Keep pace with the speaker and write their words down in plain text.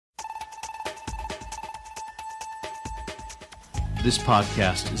This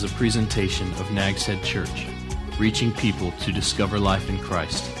podcast is a presentation of Nags Head Church, reaching people to discover life in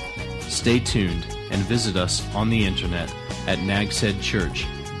Christ. Stay tuned and visit us on the internet at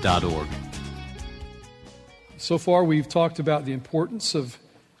nagsheadchurch.org. So far, we've talked about the importance of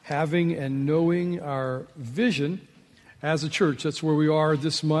having and knowing our vision as a church. That's where we are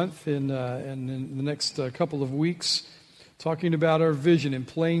this month and in the next couple of weeks, talking about our vision in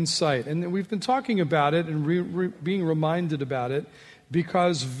plain sight. And we've been talking about it and being reminded about it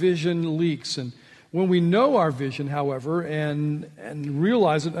because vision leaks. And when we know our vision, however, and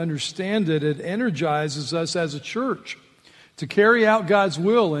realize it, understand it, it energizes us as a church to carry out God's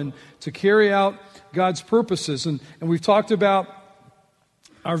will and to carry out God's purposes. And we've talked about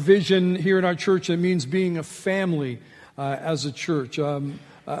our vision here in our church. It means being a family as a church,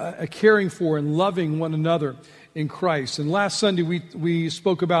 caring for and loving one another in Christ. And last Sunday we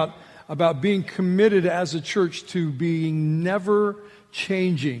spoke about being committed as a church to being never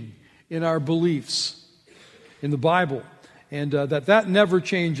changing in our beliefs in the Bible, and that never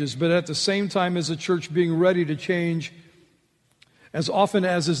changes, but at the same time as a church being ready to change as often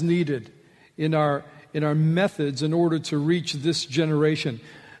as is needed in our methods in order to reach this generation.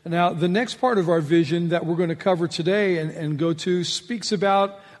 Now, the next part of our vision that we're going to cover today and go to speaks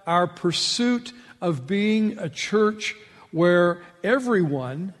about our pursuit of being a church where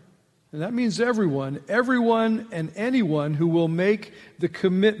everyone, and that means everyone and anyone who will make the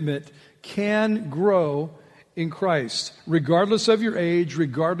commitment can grow in Christ, regardless of your age,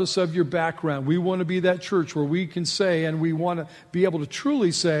 regardless of your background. We want to be that church where we can say, and we want to be able to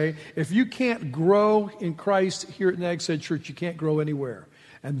truly say, if you can't grow in Christ here at Nags Head Church, you can't grow anywhere.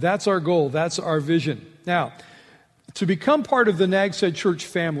 And that's our goal. That's our vision. Now, to become part of the Nags Head Church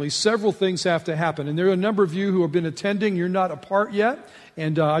family, several things have to happen. And there are a number of you who have been attending. You're not a part yet.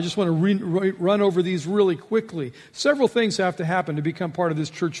 And I just want to run over these really quickly. Several things have to happen to become part of this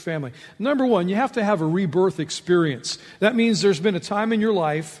church family. Number one, you have to have a rebirth experience. That means there's been a time in your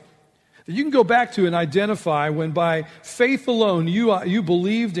life that you can go back to and identify when by faith alone you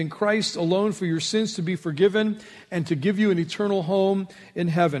believed in Christ alone for your sins to be forgiven and to give you an eternal home in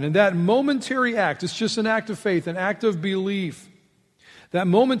heaven. And that momentary act, it's just an act of faith, an act of belief. That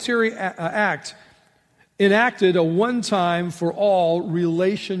momentary act enacted a one-time for all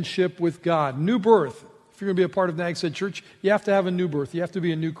relationship with God. New birth. If you're going to be a part of Nags Head Church, you have to have a new birth. You have to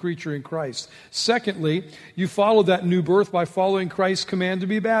be a new creature in Christ. Secondly, you follow that new birth by following Christ's command to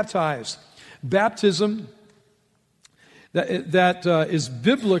be baptized. Baptism that is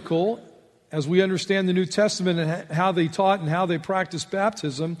biblical, as we understand the New Testament and how they taught and how they practiced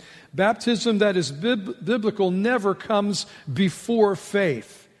baptism. Baptism that is biblical never comes before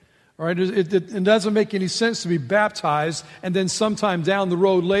faith. All right, it doesn't make any sense to be baptized and then sometime down the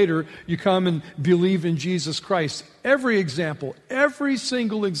road later you come and believe in Jesus Christ. Every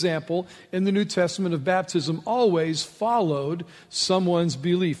single example in the New Testament of baptism always followed someone's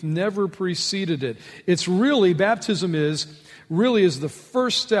belief, never preceded it. Baptism is the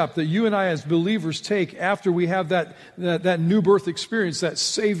first step that you and I as believers take after we have that new birth experience, that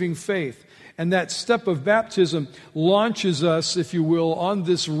saving faith. And that step of baptism launches us, if you will, on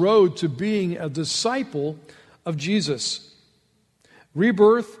this road to being a disciple of Jesus.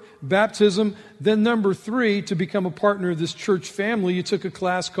 Rebirth, baptism. Then number 3, to become a partner of this church family, you took a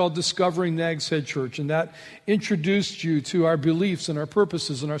class called Discovering Nags Head Church. And that introduced you to our beliefs and our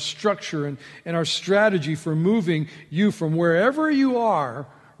purposes and our structure and our strategy for moving you from wherever you are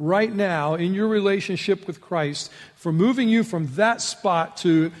right now in your relationship with Christ, for moving you from that spot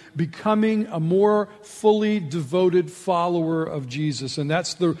to becoming a more fully devoted follower of Jesus. And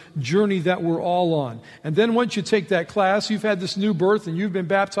that's the journey that we're all on. And then once you take that class, you've had this new birth and you've been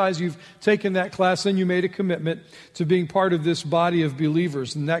baptized, you've taken that class, then you made a commitment to being part of this body of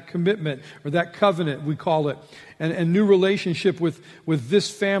believers. And that commitment, or that covenant, we call it, and new relationship with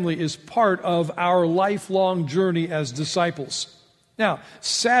this family is part of our lifelong journey as disciples. Now,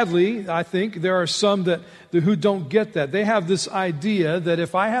 sadly, I think there are some who don't get that. They have this idea that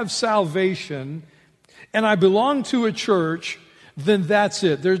if I have salvation and I belong to a church, then that's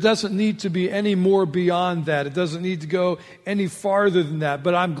it. There doesn't need to be any more beyond that. It doesn't need to go any farther than that.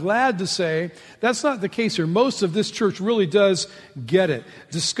 But I'm glad to say that's not the case here. Most of this church really does get it.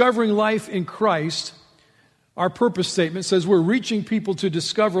 Discovering life in Christ, our purpose statement says we're reaching people to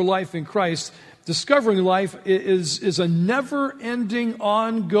discover life in Christ. Discovering life is a never-ending,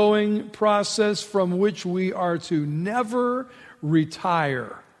 ongoing process from which we are to never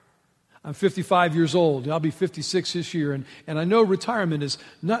retire. I'm 55 years old. I'll be 56 this year. And I know retirement is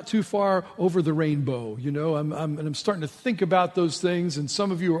not too far over the rainbow. You know, I'm starting to think about those things, and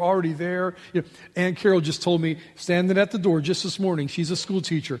some of you are already there. You know, Ann Carroll just told me, standing at the door just this morning, she's a school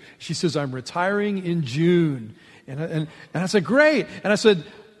teacher. She says, I'm retiring in June. And I said, great. And I said,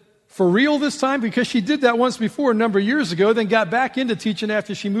 for real this time? Because she did that once before a number of years ago, then got back into teaching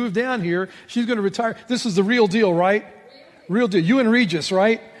after she moved down here. She's going to retire. This is the real deal, right? Real deal. You and Regis,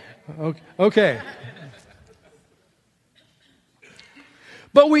 right? Okay.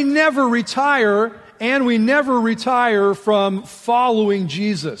 But we never retire, and we never retire from following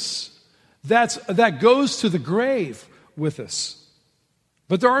Jesus. That goes to the grave with us.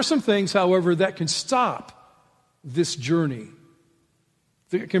 But there are some things, however, that can stop this journey,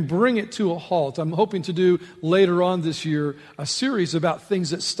 that can bring it to a halt. I'm hoping to do later on this year a series about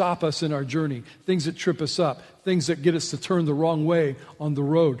things that stop us in our journey, things that trip us up, things that get us to turn the wrong way on the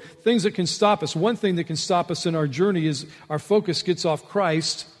road, things that can stop us. One thing that can stop us in our journey is our focus gets off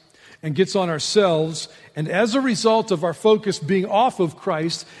Christ and gets on ourselves. And as a result of our focus being off of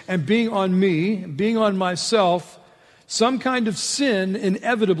Christ and being on me, being on myself, some kind of sin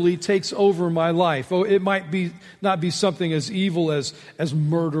inevitably takes over my life. Oh, it might not be something as evil as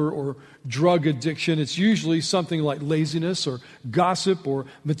murder or drug addiction. It's usually something like laziness or gossip or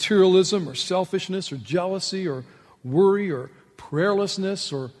materialism or selfishness or jealousy or worry or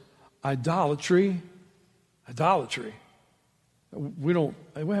prayerlessness or idolatry. Idolatry. We don't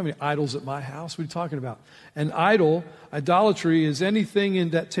have any idols at my house. What are you talking about? An idol, idolatry, is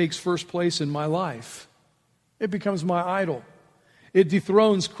anything that takes first place in my life. It becomes my idol. It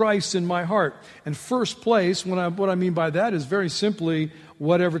dethrones Christ in my heart. And first place, what I mean by that is very simply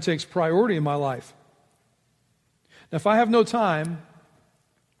whatever takes priority in my life. Now, if I have no time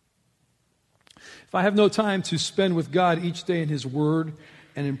to spend with God each day in His Word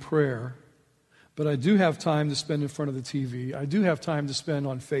and in prayer, but I do have time to spend in front of the TV, I do have time to spend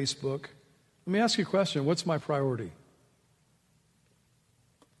on Facebook, let me ask you a question. What's my priority?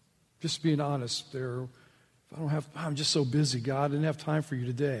 Just being honest there. I'm just so busy, God. I didn't have time for you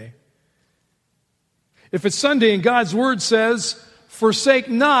today. If it's Sunday and God's Word says, forsake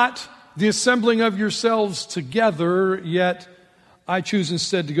not the assembling of yourselves together, yet I choose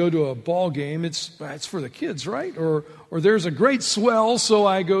instead to go to a ball game, it's for the kids, right? Or there's a great swell, so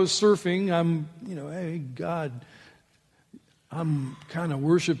I go surfing. Hey, God, I'm kind of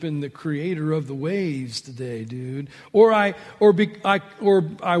worshiping the creator of the waves today, dude. Or I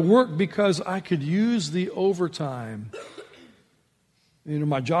work because I could use the overtime.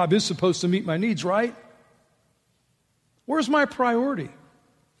 My job is supposed to meet my needs, right? Where's my priority?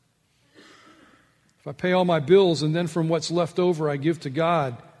 If I pay all my bills and then from what's left over I give to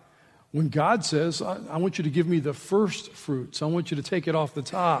God, when God says, I want you to give me the first fruits, I want you to take it off the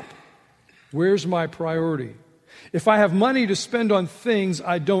top, where's my priority? If I have money to spend on things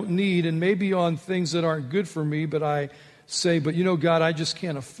I don't need and maybe on things that aren't good for me, but I say, but God, I just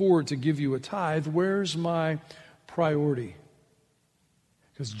can't afford to give you a tithe, where's my priority?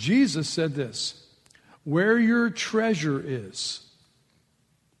 Because Jesus said this, where your treasure is,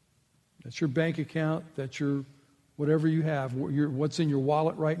 that's your bank account, that's your whatever you have, what's in your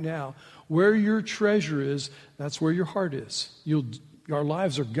wallet right now, where your treasure is, that's where your heart is. Our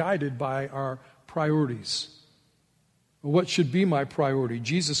lives are guided by our priorities. What should be my priority?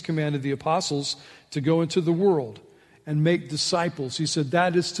 Jesus commanded the apostles to go into the world and make disciples. He said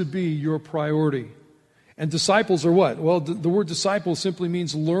that is to be your priority. And disciples are what? Well, the word disciple simply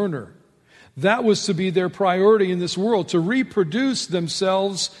means learner. That was to be their priority in this world, to reproduce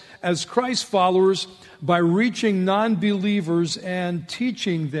themselves as Christ followers by reaching non-believers and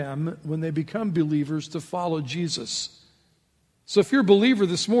teaching them, when they become believers, to follow Jesus. So if you're a believer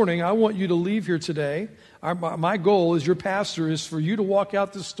this morning, I want you to leave here today. My goal as your pastor is for you to walk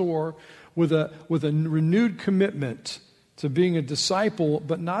out this door with a renewed commitment to being a disciple,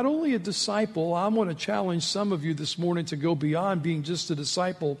 but not only a disciple. I want to challenge some of you this morning to go beyond being just a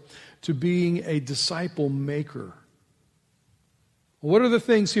disciple to being a disciple maker. What are the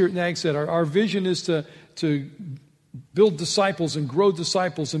things here at Nags Head? Our vision is to build disciples and grow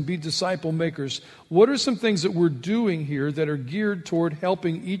disciples and be disciple makers. What are some things that we're doing here that are geared toward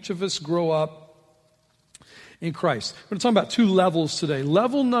helping each of us grow up in Christ? We're going to talk about two levels today.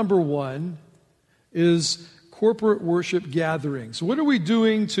 Level number one is corporate worship gatherings. What are we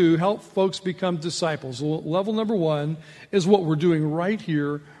doing to help folks become disciples? Well, level number one is what we're doing right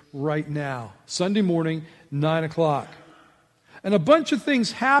here, right now. Sunday morning, 9 o'clock. And a bunch of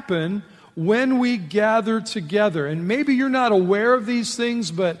things happen when we gather together. And maybe you're not aware of these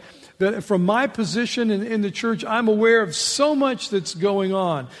things, but But from my position in the church, I'm aware of so much that's going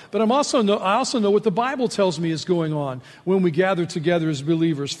on. But I also know what the Bible tells me is going on when we gather together as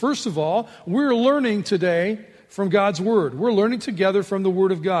believers. First of all, we're learning today from God's Word. We're learning together from the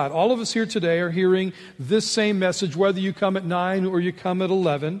Word of God. All of us here today are hearing this same message, whether you come at 9 or you come at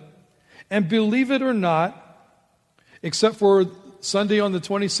 11. And believe it or not, except for Sunday on the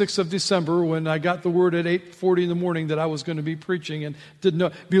 26th of December when I got the word at 8:40 in the morning that I was going to be preaching and didn't know.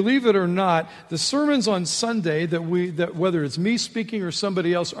 Believe it or not, the sermons on Sunday that whether it's me speaking or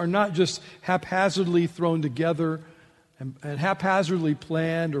somebody else are not just haphazardly thrown together and haphazardly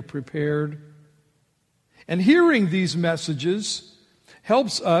planned or prepared. And hearing these messages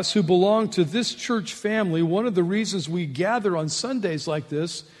helps us who belong to this church family. One of the reasons we gather on Sundays like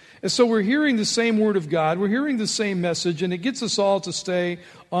this. And so we're hearing the same Word of God, we're hearing the same message, and it gets us all to stay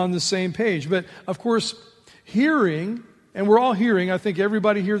on the same page. But, of course, hearing, and we're all hearing, I think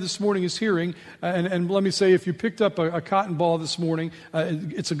everybody here this morning is hearing, and let me say, if you picked up a cotton ball this morning,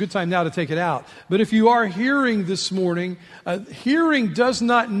 it's a good time now to take it out. But if you are hearing this morning, hearing does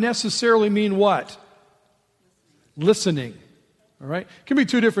not necessarily mean what? Listening. All right? It can be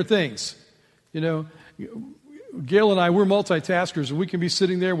two different things. You know, Gail and I, we're multitaskers, and we can be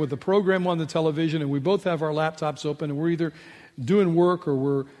sitting there with the program on the television, and we both have our laptops open, and we're either doing work or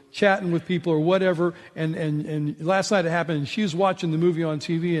we're chatting with people or whatever. And last night it happened, and she was watching the movie on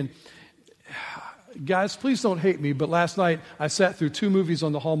TV, and guys, please don't hate me, but last night I sat through 2 movies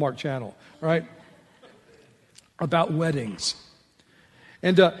on the Hallmark Channel, right, about weddings.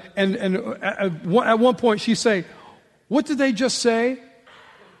 And at one point she'd say, "What did they just say?"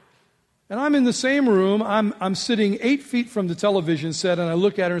 And I'm in the same room, I'm sitting 8 feet from the television set, and I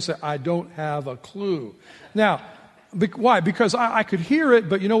look at her and say, "I don't have a clue." Now, why? Because I could hear it,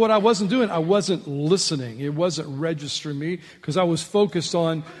 but you know what I wasn't doing? I wasn't listening. It wasn't registering me because I was focused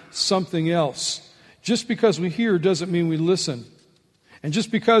on something else. Just because we hear doesn't mean we listen. And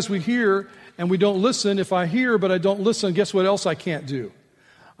just because we hear and we don't listen, if I hear but I don't listen, guess what else I can't do?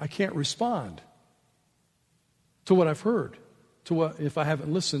 I can't respond to what I've heard, if I haven't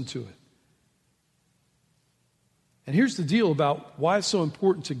listened to it. And here's the deal about why it's so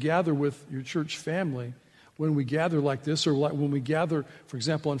important to gather with your church family when we gather like this, or like when we gather, for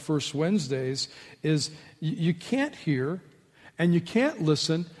example, on First Wednesdays, is you can't hear and you can't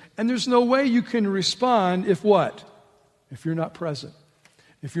listen, and there's no way you can respond if what? If you're not present,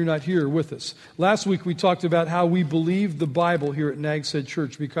 if you're not here with us. Last week we talked about how we believe the Bible here at Nags Head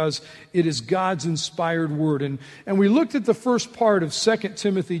Church because it is God's inspired word. And we looked at the first part of 2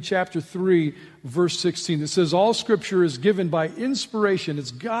 Timothy chapter 3, verse 16. It says, all Scripture is given by inspiration.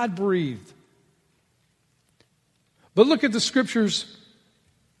 It's God-breathed. But look at the Scriptures,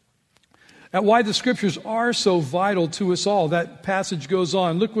 at why the Scriptures are so vital to us all. That passage goes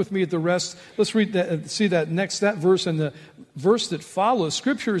on. Look with me at the rest. Let's read that, see that verse and the verse that follows.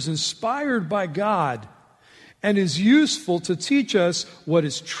 Scripture is inspired by God and is useful to teach us what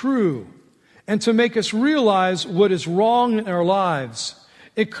is true and to make us realize what is wrong in our lives.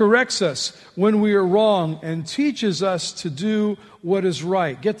 It corrects us when we are wrong and teaches us to do what is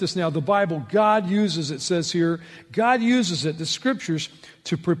right. Get this now. The Bible, God uses it, says here, God uses it, the Scriptures,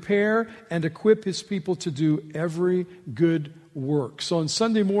 to prepare and equip His people to do every good work. So on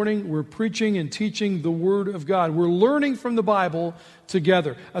Sunday morning, we're preaching and teaching the Word of God. We're learning from the Bible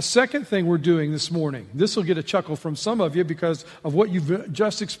together. A second thing we're doing this morning, this will get a chuckle from some of you because of what you've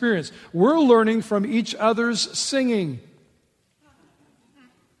just experienced. We're learning from each other's singing.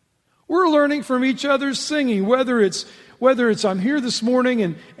 We're learning from each other's singing, whether it's I'm here this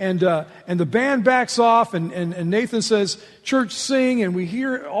morning and the band backs off and Nathan says, "Church, sing," and we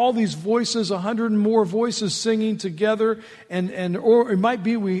hear all these voices, 100 and more voices singing together, or it might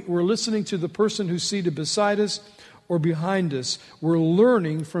be we're listening to the person who's seated beside us or behind us. We're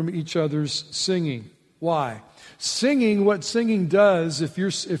learning from each other's singing. Why? Singing, what singing does, if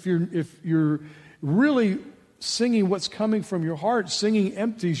you're really singing what's coming from your heart, singing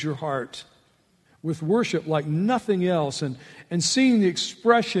empties your heart with worship like nothing else, and seeing the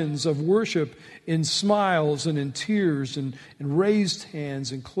expressions of worship in smiles and in tears and in raised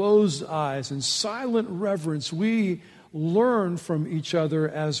hands and closed eyes and silent reverence. We learn from each other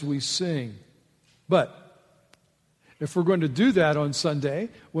as we sing. But if we're going to do that on Sunday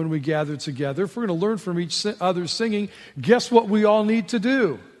when we gather together, if we're going to learn from each other singing, guess what we all need to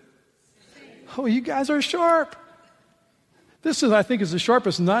do? Oh, you guys are sharp. This is, I think, is the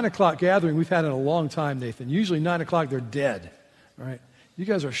sharpest 9 o'clock gathering we've had in a long time, Nathan. Usually 9 o'clock, they're dead. All right? You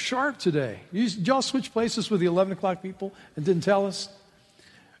guys are sharp today. Did y'all switch places with the 11 o'clock people and didn't tell us?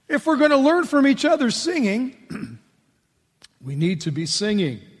 If we're going to learn from each other singing, we need to be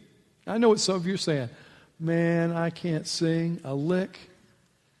singing. I know what some of you are saying. Man, I can't sing a lick.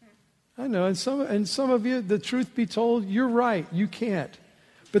 I know, and some of you, the truth be told, you're right, you can't.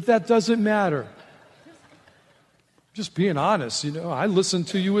 But that doesn't matter. Just being honest, I listen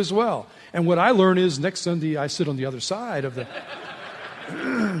to you as well. And what I learn is next Sunday I sit on the other side of the...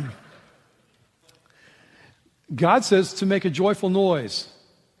 God says to make a joyful noise.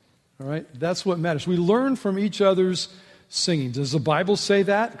 All right? That's what matters. We learn from each other's singing. Does the Bible say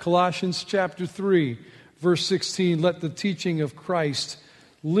that? Colossians chapter 3, verse 16, let the teaching of Christ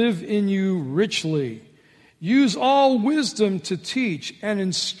live in you richly. Use all wisdom to teach and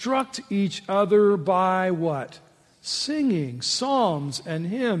instruct each other by what? Singing psalms and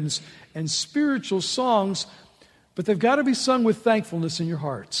hymns and spiritual songs, but they've got to be sung with thankfulness in your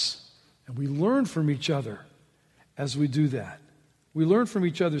hearts. And we learn from each other as we do that. We learn from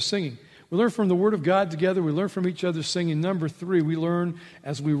each other singing. We learn from the Word of God together. We learn from each other singing. Number 3, we learn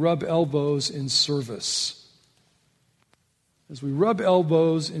as we rub elbows in service. As we rub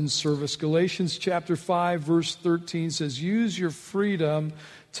elbows in service, Galatians chapter 5, verse 13 says, use your freedom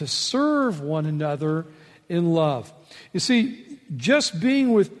to serve one another in love. You see, just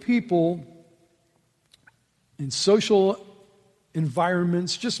being with people in social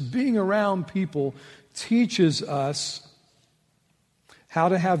environments, just being around people teaches us how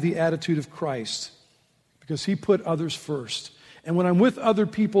to have the attitude of Christ because He put others first. And when I'm with other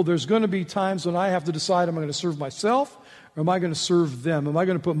people, there's going to be times when I have to decide, am I going to serve myself or am I going to serve them? Am I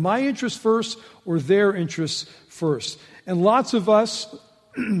going to put my interests first or their interests first? And lots of us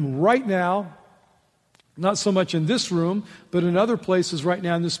right now, not so much in this room, but in other places right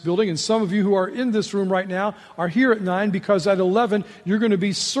now in this building. And some of you who are in this room right now are here at 9 because at 11 you're going to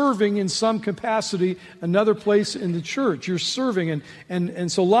be serving in some capacity another place in the church. You're serving.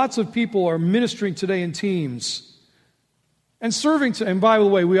 And so lots of people are ministering today in teams. And serving, and by the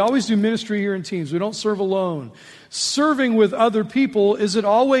way, we always do ministry here in teams. We don't serve alone. Serving with other people, is it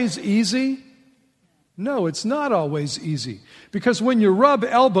always easy? No, it's not always easy. Because when you rub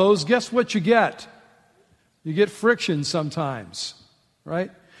elbows, guess what you get? You get friction sometimes, right?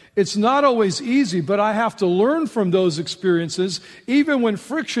 It's not always easy, but I have to learn from those experiences. Even when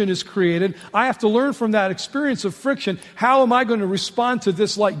friction is created, I have to learn from that experience of friction. How am I going to respond to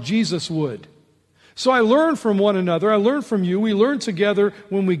this like Jesus would? So I learn from one another. I learn from you. We learn together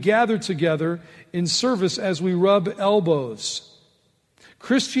when we gather together in service as we rub elbows.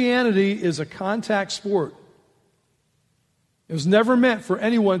 Christianity is a contact sport. It was never meant for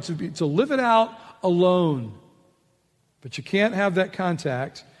anyone to live it out alone. But you can't have that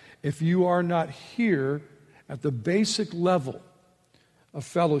contact if you are not here at the basic level of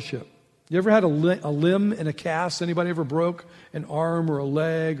fellowship. You ever had a limb in a cast? Anybody ever broke an arm or a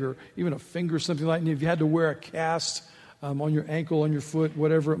leg or even a finger or something like that? If you had to wear a cast on your ankle, on your foot,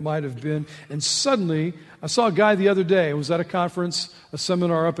 whatever it might have been. And suddenly, I saw a guy the other day. I was at a conference, a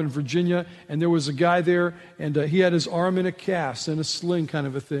seminar up in Virginia, and there was a guy there, and he had his arm in a cast, in a sling kind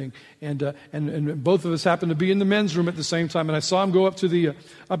of a thing. And both of us happened to be in the men's room at the same time, and I saw him go up to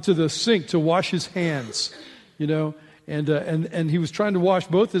the sink to wash his hands, And he was trying to wash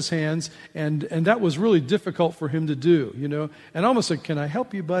both his hands, and that was really difficult for him to do, And I almost said, "Can I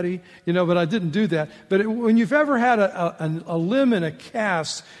help you, buddy?" But I didn't do that. But when you've ever had a limb in a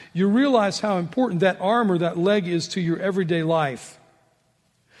cast, you realize how important that arm or that leg is to your everyday life.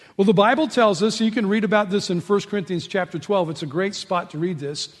 Well, the Bible tells us, you can read about this in 1 Corinthians chapter 12. It's a great spot to read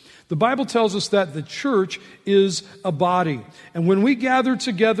this. The Bible tells us that the church is a body. And when we gather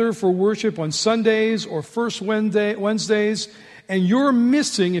together for worship on Sundays or first Wednesdays, and you're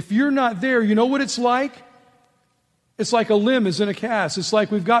missing, if you're not there, you know what it's like? It's like a limb is in a cast. It's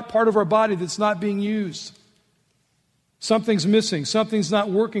like we've got part of our body that's not being used. Something's missing. Something's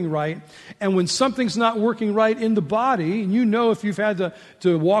not working right. And when something's not working right in the body, and if you've had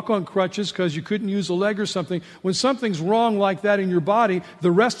to walk on crutches because you couldn't use a leg or something, when something's wrong like that in your body,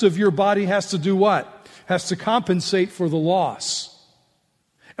 the rest of your body has to do what? Has to compensate for the loss.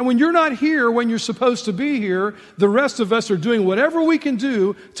 And when you're not here when you're supposed to be here, the rest of us are doing whatever we can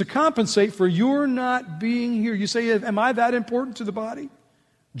do to compensate for your not being here. You say, am I that important to the body?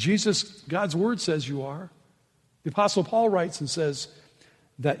 God's Word says you are. The Apostle Paul writes and says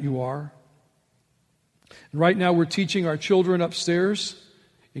that you are. And right now we're teaching our children upstairs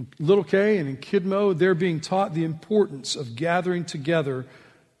in Little K and in Kid Mode. They're being taught the importance of gathering together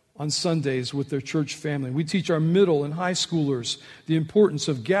on Sundays with their church family. We teach our middle and high schoolers the importance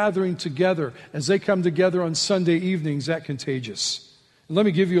of gathering together as they come together on Sunday evenings at Contagious. And let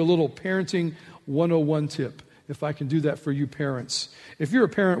me give you a little parenting 101 tip, if I can do that for you parents. If you're a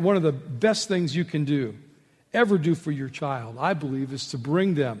parent, one of the best things you can ever do for your child, I believe, is to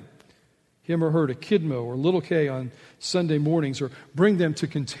bring them him or her to Kidmo or Little K on Sunday mornings, or bring them to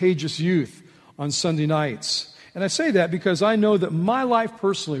Contagious Youth on Sunday nights. And I say that because I know that my life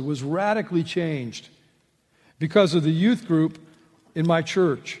personally was radically changed because of the youth group in my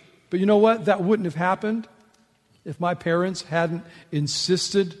church. But you know what? That wouldn't have happened if my parents hadn't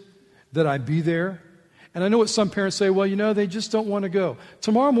insisted that I be there. And I know what some parents say, well, you know, they just don't want to go.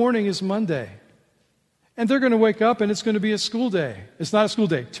 Tomorrow morning is Monday. And they're going to wake up and it's going to be a school day. It's not a school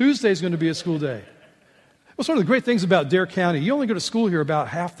day. Tuesday is going to be a school day. Well, one of the great things about Dare County, you only go to school here about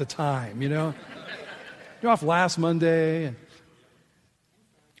half the time, you know. You're off last Monday. And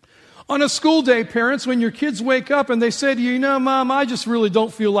on a school day, parents, when your kids wake up and they say to you, you know, Mom, I just really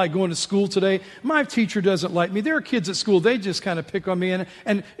don't feel like going to school today. My teacher doesn't like me. There are kids at school, they just kind of pick on me.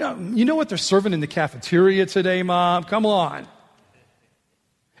 And you know what they're serving in the cafeteria today, Mom? Come on.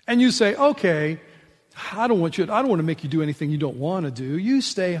 And you say, okay, I don't want to make you do anything you don't want to do. You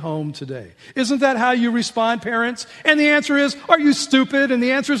stay home today. Isn't that how you respond, parents? And the answer is, are you stupid? And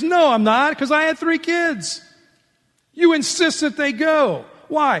the answer is, no, I'm not, because I had 3 kids. You insist that they go.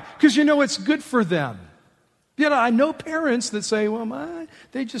 Why? Because you know it's good for them. Yet I know parents that say, well,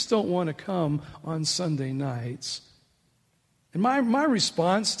 they just don't want to come on Sunday nights. And my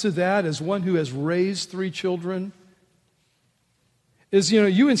response to that as one who has raised 3 children is, you know,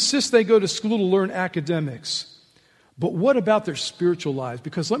 you insist they go to school to learn academics. But what about their spiritual lives?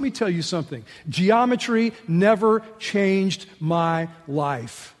 Because let me tell you something. Geometry never changed my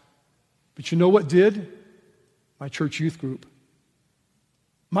life. But you know what did? My church youth group.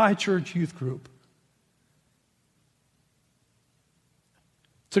 My church youth group.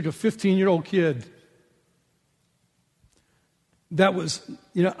 Took a 15-year-old kid that was,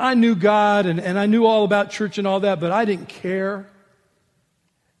 you know, I knew God and I knew all about church and all that, but I didn't care.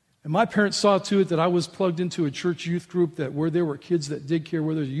 And my parents saw to it that I was plugged into a church youth group where there were kids that did care,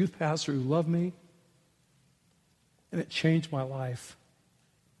 where there was a youth pastor who loved me. And it changed my life.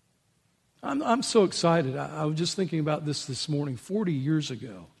 I'm so excited. I was just thinking about this morning. 40 years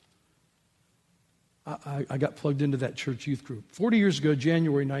ago, I got plugged into that church youth group. 40 years ago,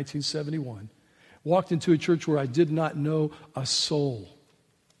 January 1971, walked into a church where I did not know a soul.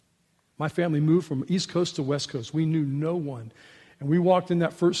 My family moved from East Coast to West Coast. We knew no one. And we walked in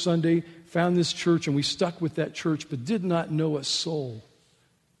that first Sunday, found this church, and we stuck with that church, but did not know a soul.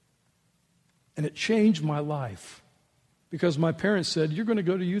 And it changed my life. Because my parents said, you're going to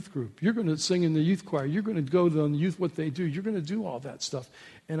go to youth group. You're going to sing in the youth choir. You're going to go to the youth, what they do. You're going to do all that stuff.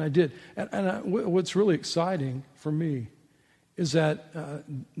 And I did. What's really exciting for me is that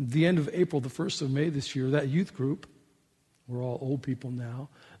the end of April, the 1st of May this year, that youth group, we're all old people now,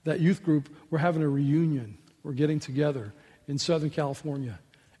 that youth group, we're having a reunion. We're getting together in Southern California.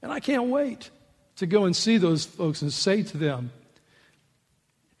 And I can't wait to go and see those folks and say to them,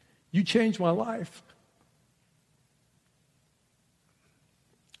 you changed my life.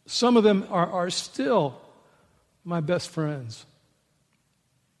 Some of them are still my best friends.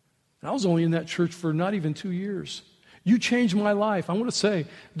 And I was only in that church for not even 2 years. You changed my life. I want to say,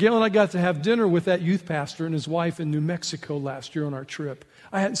 Gail and I got to have dinner with that youth pastor and his wife in New Mexico last year on our trip.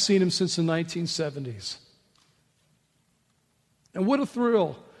 I hadn't seen him since the 1970s. And what a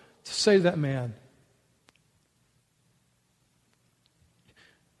thrill to say to that man,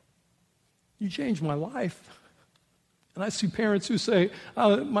 you changed my life. And I see parents who say,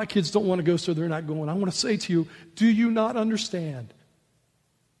 my kids don't want to go, so they're not going. I want to say to you, do you not understand?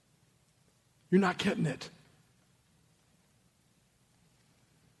 You're not getting it.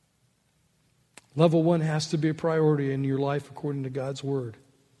 Level 1 has to be a priority in your life according to God's Word.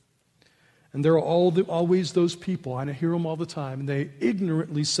 And there are always those people, and I hear them all the time, and they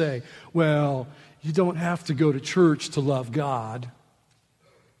ignorantly say, well, you don't have to go to church to love God.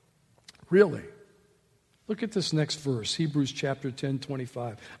 Really? Look at this next verse, Hebrews chapter 10:25.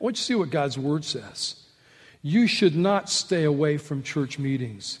 I want you to see what God's Word says. You should not stay away from church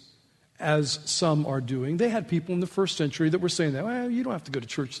meetings, as some are doing. They had people in the first century that were saying that, well, you don't have to go to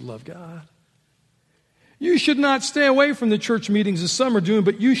church to love God. You should not stay away from the church meetings as some are doing,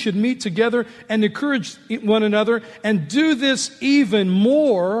 but you should meet together and encourage one another, and do this even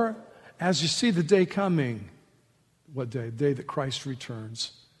more as you see the day coming. What day? The day that Christ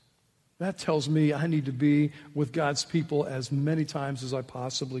returns. That tells me I need to be with God's people as many times as I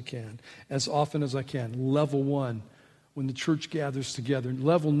possibly can, as often as I can. Level 1, when the church gathers together.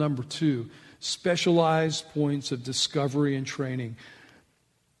 Level number 2, specialized points of discovery and training.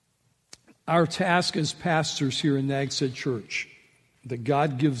 Our task as pastors here in Nags Head Church that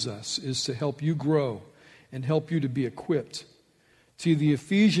God gives us is to help you grow and help you to be equipped. To the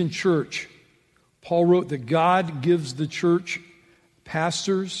Ephesian church, Paul wrote that God gives the church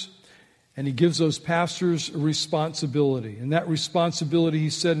pastors And he gives those pastors a responsibility. And that responsibility, he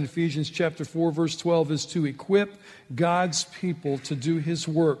said in Ephesians chapter 4, verse 12, is to equip God's people to do his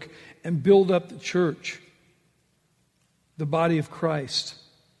work and build up the church, the body of Christ.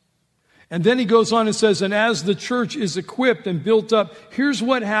 And then he goes on and says, and as the church is equipped and built up, here's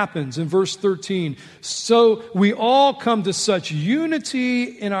what happens in verse 13. So we all come to such unity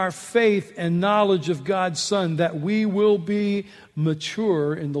in our faith and knowledge of God's Son that we will be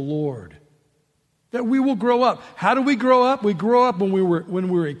mature in the Lord. That we will grow up. How do we grow up? We grow up when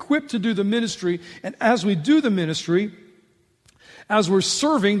we're equipped to do the ministry. And as we do the ministry, as we're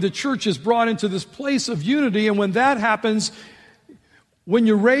serving, the church is brought into this place of unity. And when that happens, when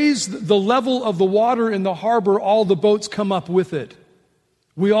you raise the level of the water in the harbor, all the boats come up with it.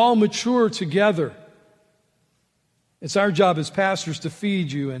 We all mature together. It's our job as pastors to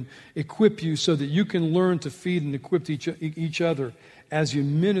feed you and equip you so that you can learn to feed and equip each other as you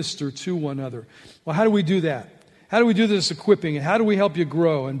minister to one another. Well, how do we do that? How do we do this equipping? And how do we help you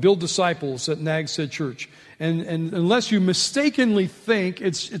grow and build disciples at Nags Head Church? And unless you mistakenly think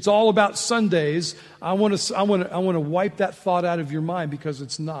it's all about Sundays, I want to wipe that thought out of your mind, because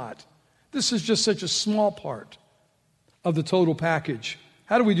it's not. This is just such a small part of the total package.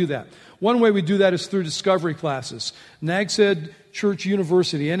 How do we do that? One way we do that is through discovery classes. Nags Head Church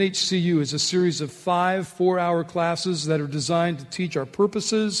University, NHCU, is a series of 5 4-hour classes that are designed to teach our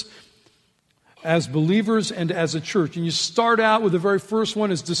purposes as believers and as a church. And you start out with the very first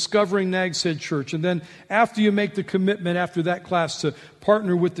one is Discovering Nags Head Church. And then after you make the commitment after that class to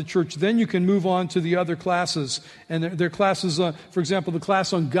partner with the church, then you can move on to the other classes. And there are classes, for example, the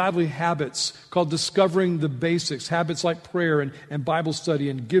class on godly habits called Discovering the Basics, habits like prayer and Bible study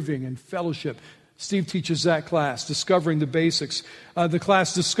and giving and fellowship. Steve teaches that class, Discovering the Basics. The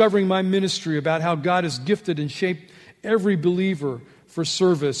class Discovering My Ministry, about how God has gifted and shaped every believer for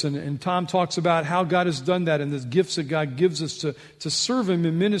service. And Tom talks about how God has done that and the gifts that God gives us to serve Him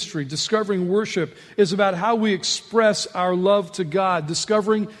in ministry. Discovering Worship is about how we express our love to God.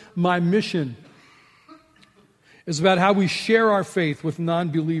 Discovering My Mission is about how we share our faith with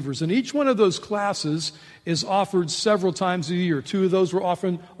non-believers. And each one of those classes is offered several times a year. 2 of those were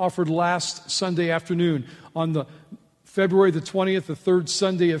often offered last Sunday afternoon. On the February the 20th, the 3rd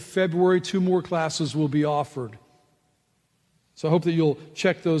Sunday of February, 2 more classes will be offered. So I hope that you'll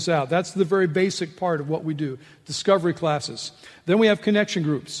check those out. That's the very basic part of what we do, discovery classes. Then we have connection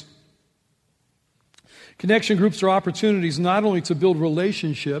groups. Connection groups are opportunities not only to build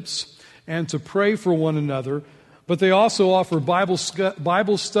relationships and to pray for one another, but they also offer Bible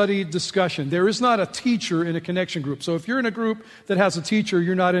study discussion. There is not a teacher in a connection group. So if you're in a group that has a teacher,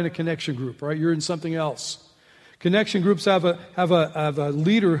 you're not in a connection group, right? You're in something else. Connection groups have a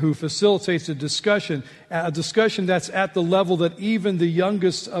leader who facilitates a discussion that's at the level that even the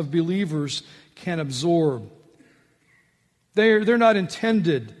youngest of believers can absorb. They're not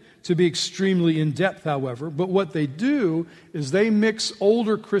intended to be extremely in-depth, however, but what they do is they mix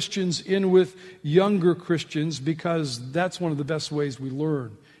older Christians in with younger Christians, because that's one of the best ways we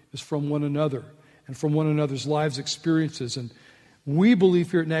learn, is from one another and from one another's lives experiences. And we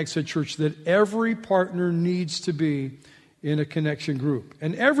believe here at Nags Head Church that every partner needs to be in a connection group.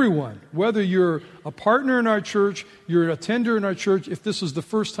 And everyone, whether you're a partner in our church, you're an attender in our church, if this is the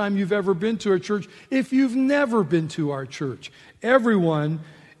first time you've ever been to our church, if you've never been to our church, everyone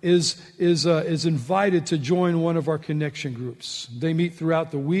is invited to join one of our connection groups. They meet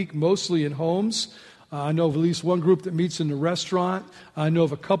throughout the week, mostly in homes. I know of at least one group that meets in the restaurant. I know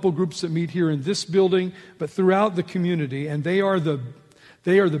of a couple groups that meet here in this building, but throughout the community, and they are the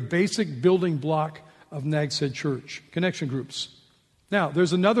basic building block of Nags Head Church, connection groups. Now,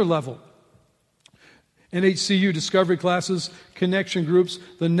 there's another level. NHCU discovery classes, connection groups.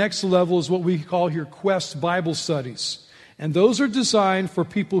 The next level is what we call here Quest Bible Studies. And those are designed for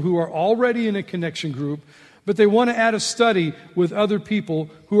people who are already in a connection group, but they want to add a study with other people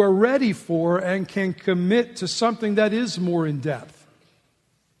who are ready for and can commit to something that is more in-depth.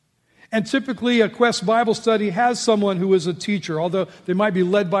 And typically a Quest Bible study has someone who is a teacher, although they might be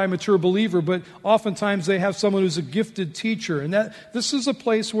led by a mature believer, but oftentimes they have someone who's a gifted teacher. And this is a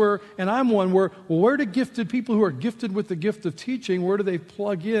place where, and I'm one where do gifted people who are gifted with the gift of teaching, where do they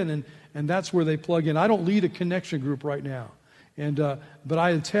plug in? And that's where they plug in. I don't lead a connection group right now. But I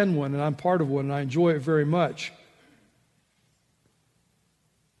attend one, and I'm part of one, and I enjoy it very much.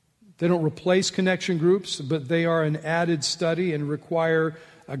 They don't replace connection groups, but they are an added study and require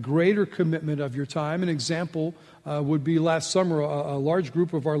a greater commitment of your time. An example would be last summer, a large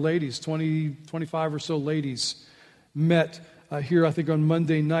group of our ladies, 25 or so ladies, met here, I think, on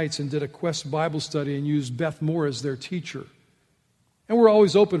Monday nights and did a Quest Bible study and used Beth Moore as their teacher. And we're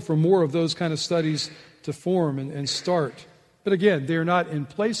always open for more of those kind of studies to form and start. But again, they are not in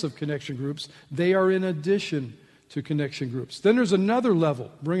place of connection groups. They are in addition to connection groups. Then there's another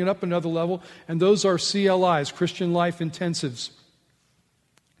level, bring it up another level, and those are CLIs, Christian Life Intensives.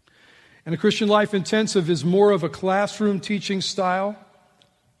 And a Christian Life Intensive is more of a classroom teaching style.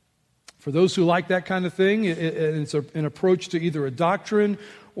 For those who like that kind of thing, it's an approach to either a doctrine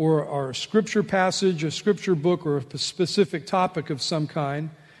or a scripture passage, a scripture book, or a specific topic of some kind.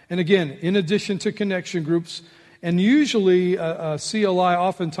 And again, in addition to connection groups, and usually a CLI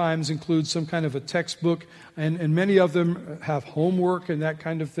oftentimes includes some kind of a textbook, and many of them have homework and that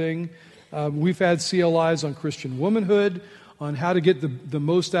kind of thing. We've had CLIs on Christian womanhood, on how to get the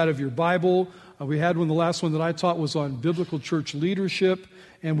most out of your Bible. We had one, the last one that I taught was on biblical church leadership.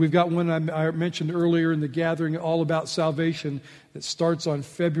 And we've got one I mentioned earlier in the gathering, all about salvation, that starts on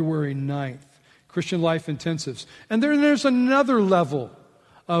February 9th. Christian Life Intensives. And then there's another level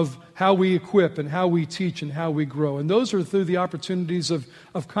of how we equip and how we teach and how we grow. And those are through the opportunities of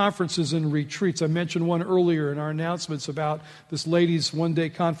conferences and retreats. I mentioned one earlier in our announcements about this ladies'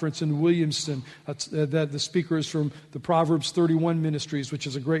 one-day conference in Williamston. That the speaker is from the Proverbs 31 Ministries, which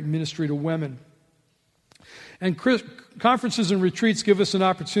is a great ministry to women. And conferences and retreats give us an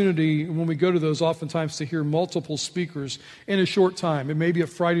opportunity, when we go to those, oftentimes to hear multiple speakers in a short time. It may be a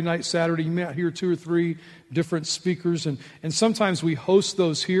Friday night, Saturday. You may hear 2 or 3 different speakers. And sometimes we host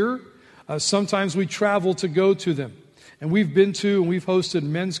those here. Sometimes we travel to go to them. And we've been to and we've hosted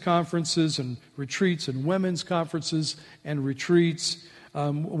men's conferences and retreats and women's conferences and retreats.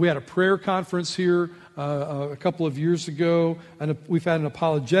 We had a prayer conference here a couple of years ago, and we've had an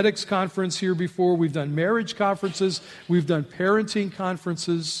apologetics conference here before. We've done marriage conferences. We've done parenting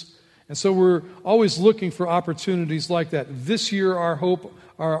conferences. And so we're always looking for opportunities like that. This year, our hope,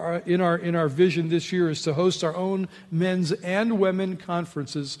 in our vision this year is to host our own men's and women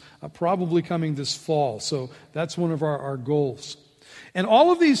conferences, probably coming this fall. So that's one of our goals. And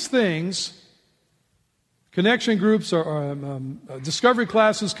all of these things, connection groups, discovery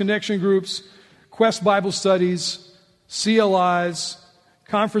classes, connection groups, Quest Bible studies, CLIs,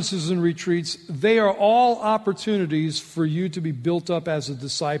 conferences and retreats, they are all opportunities for you to be built up as a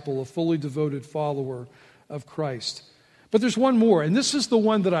disciple, a fully devoted follower of Christ. But there's one more, and this is the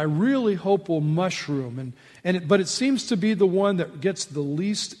one that I really hope will mushroom, but it seems to be the one that gets the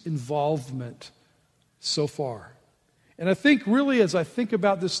least involvement so far. And I think really, as I think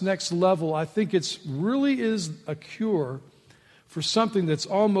about this next level, I think it really is a cure for something that's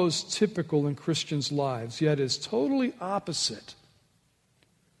almost typical in Christians' lives, yet is totally opposite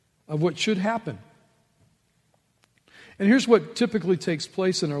of what should happen. And here's what typically takes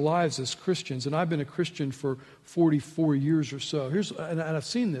place in our lives as Christians, and I've been a Christian for 44 years or so. And I've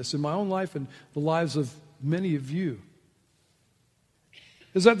seen this in my own life and the lives of many of you,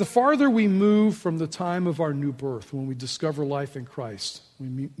 is that the farther we move from the time of our new birth, when we discover life in Christ,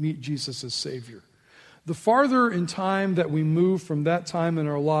 we meet Jesus as Savior, the farther in time that we move from that time in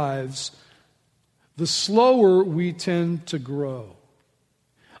our lives, the slower we tend to grow.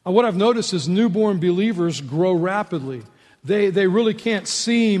 And what I've noticed is newborn believers grow rapidly. They really can't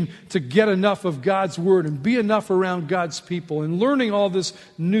seem to get enough of God's Word and be enough around God's people and learning all this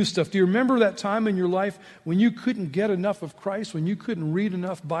new stuff. Do you remember that time in your life when you couldn't get enough of Christ, when you couldn't read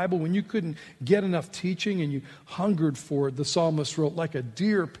enough Bible, when you couldn't get enough teaching and you hungered for it? The psalmist wrote, like a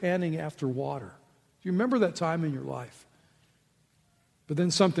deer panting after water. Do you remember that time in your life? But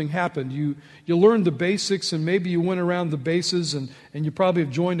then something happened. You learned the basics, and maybe you went around the bases, and you probably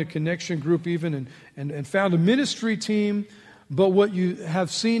have joined a connection group even and found a ministry team. But what you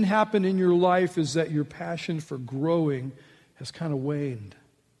have seen happen in your life is that your passion for growing has kind of waned.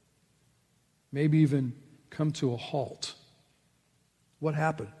 Maybe even come to a halt. What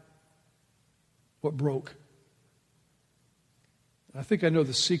happened? What broke? I think I know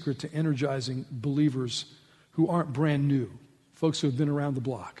the secret to energizing believers who aren't brand new. Folks who have been around the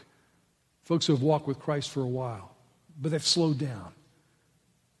block. Folks who have walked with Christ for a while. But they've slowed down.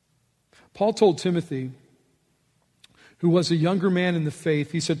 Paul told Timothy, who was a younger man in the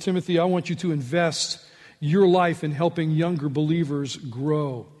faith, he said, Timothy, I want you to invest your life in helping younger believers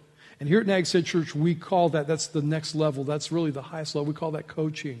grow. And here at Nags Head Church, we call that's the next level. That's really the highest level. We call that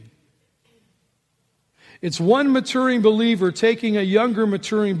coaching. It's one maturing believer taking a younger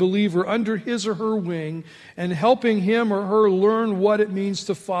maturing believer under his or her wing and helping him or her learn what it means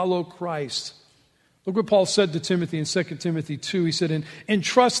to follow Christ. Look what Paul said to Timothy in 2 Timothy 2. He said,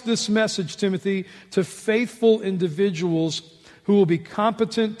 entrust this message, Timothy, to faithful individuals who will be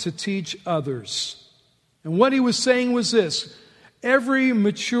competent to teach others. And what he was saying was this: every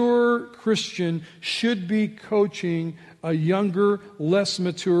mature Christian should be coaching a younger, less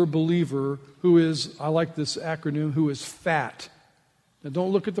mature believer who is, I like this acronym, who is fat. Now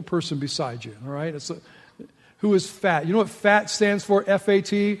don't look at the person beside you, all right? Who is fat. You know what FAT stands for?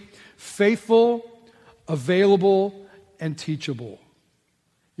 F-A-T? Faithful, available, and teachable.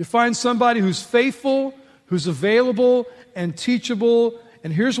 You find somebody who's faithful, who's available, and teachable.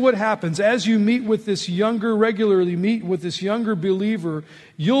 And here's what happens. As you regularly meet with this younger believer,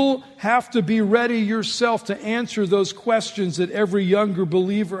 you'll have to be ready yourself to answer those questions that every younger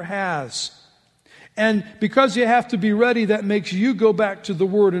believer has. And because you have to be ready, that makes you go back to the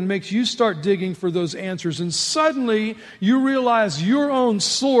Word and makes you start digging for those answers. And suddenly, you realize your own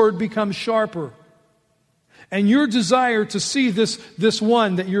sword becomes sharper. And your desire to see this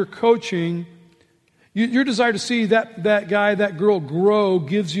one that you're coaching, your desire to see that guy, that girl grow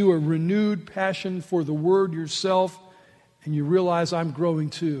gives you a renewed passion for the Word yourself, and you realize I'm growing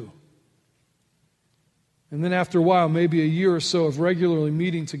too. And then after a while, maybe a year or so of regularly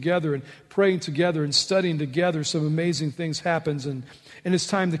meeting together and praying together and studying together, some amazing things happens, and it's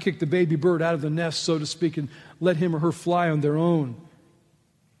time to kick the baby bird out of the nest, so to speak, and let him or her fly on their own.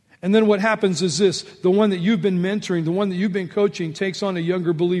 And then what happens is this: the one that you've been mentoring, the one that you've been coaching, takes on a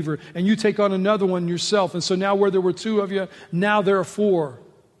younger believer, and you take on another one yourself. And so now where there were 2 of you, now there are 4.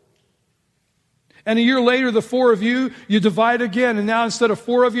 And a year later, the 4 of you divide again, and now instead of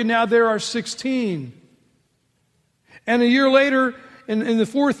 4 of you, now there are 16. And a year later, in the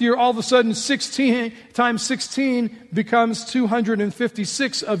 4th year, all of a sudden 16 times 16 becomes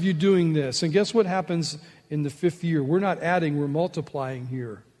 256 of you doing this. And guess what happens in the 5th year? We're not adding, we're multiplying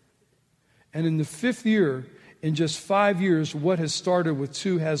here. And in the 5th year, in just 5 years, what has started with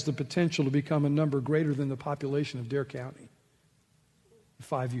 2 has the potential to become a number greater than the population of Dare County. In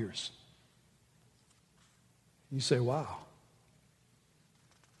 5 years. You say, wow.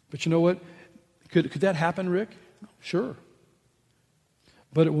 But you know what? Could that happen, Rick? Sure.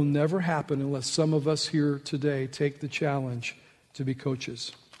 But it will never happen unless some of us here today take the challenge to be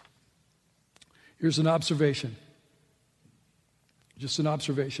coaches. Here's an observation. Just an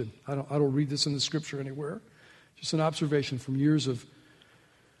observation. I don't read this in the Scripture anywhere. Just an observation from years of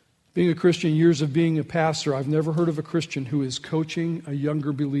being a Christian, years of being a pastor. I've never heard of a Christian who is coaching a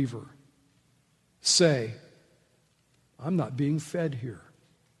younger believer say, I'm not being fed here.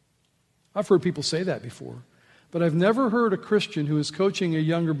 I've heard people say that before. But I've never heard a Christian who is coaching a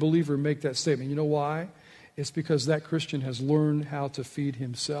younger believer make that statement. You know why? It's because that Christian has learned how to feed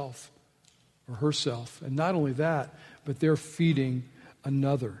himself or herself. And not only that, but they're feeding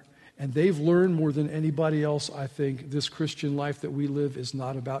another. And they've learned more than anybody else, I think, this Christian life that we live is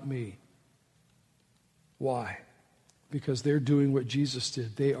not about me. Why? Because they're doing what Jesus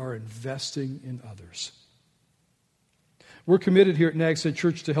did. They are investing in others. We're committed here at Nags Head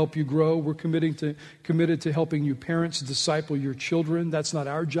Church to help you grow. We're committed to helping you parents disciple your children. That's not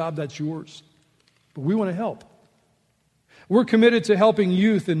our job, that's yours. But we want to help. We're committed to helping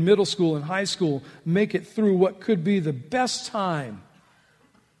youth in middle school and high school make it through what could be the best time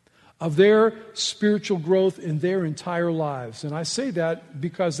of their spiritual growth in their entire lives. And I say that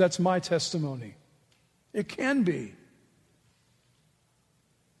because that's my testimony. It can be.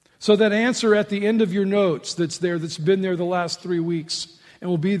 So that answer at the end of your notes that's been there the last 3 weeks and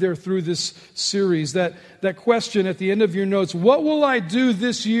will be there through this series, that question at the end of your notes, what will I do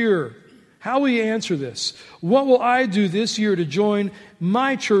this year? How will you answer this? What will I do this year to join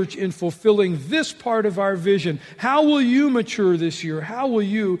my church in fulfilling this part of our vision? How will you mature this year? How will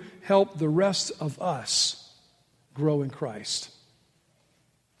you help the rest of us grow in Christ?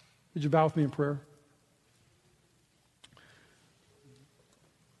 Would you bow with me in prayer?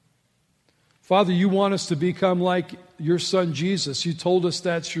 Father, you want us to become like your Son Jesus. You told us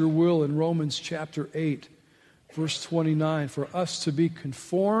that's your will in Romans chapter 8, verse 29, for us to be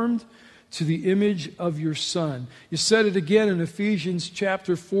conformed to the image of your Son. You said it again in Ephesians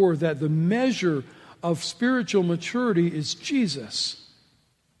chapter 4, that the measure of spiritual maturity is Jesus.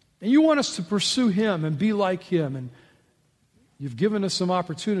 And you want us to pursue him and be like him. And you've given us some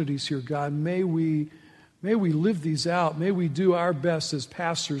opportunities here, God. May we live these out. May we do our best as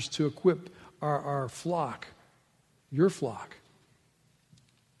pastors to equip our flock, your flock,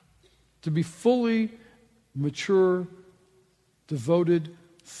 to be fully mature, devoted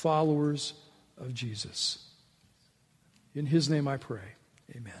followers of Jesus. In his name I pray.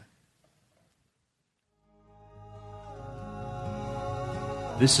 Amen.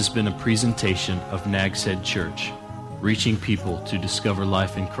 This has been a presentation of Nags Head Church, reaching people to discover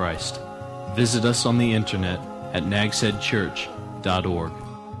life in Christ. Visit us on the internet at nagsheadchurch.org.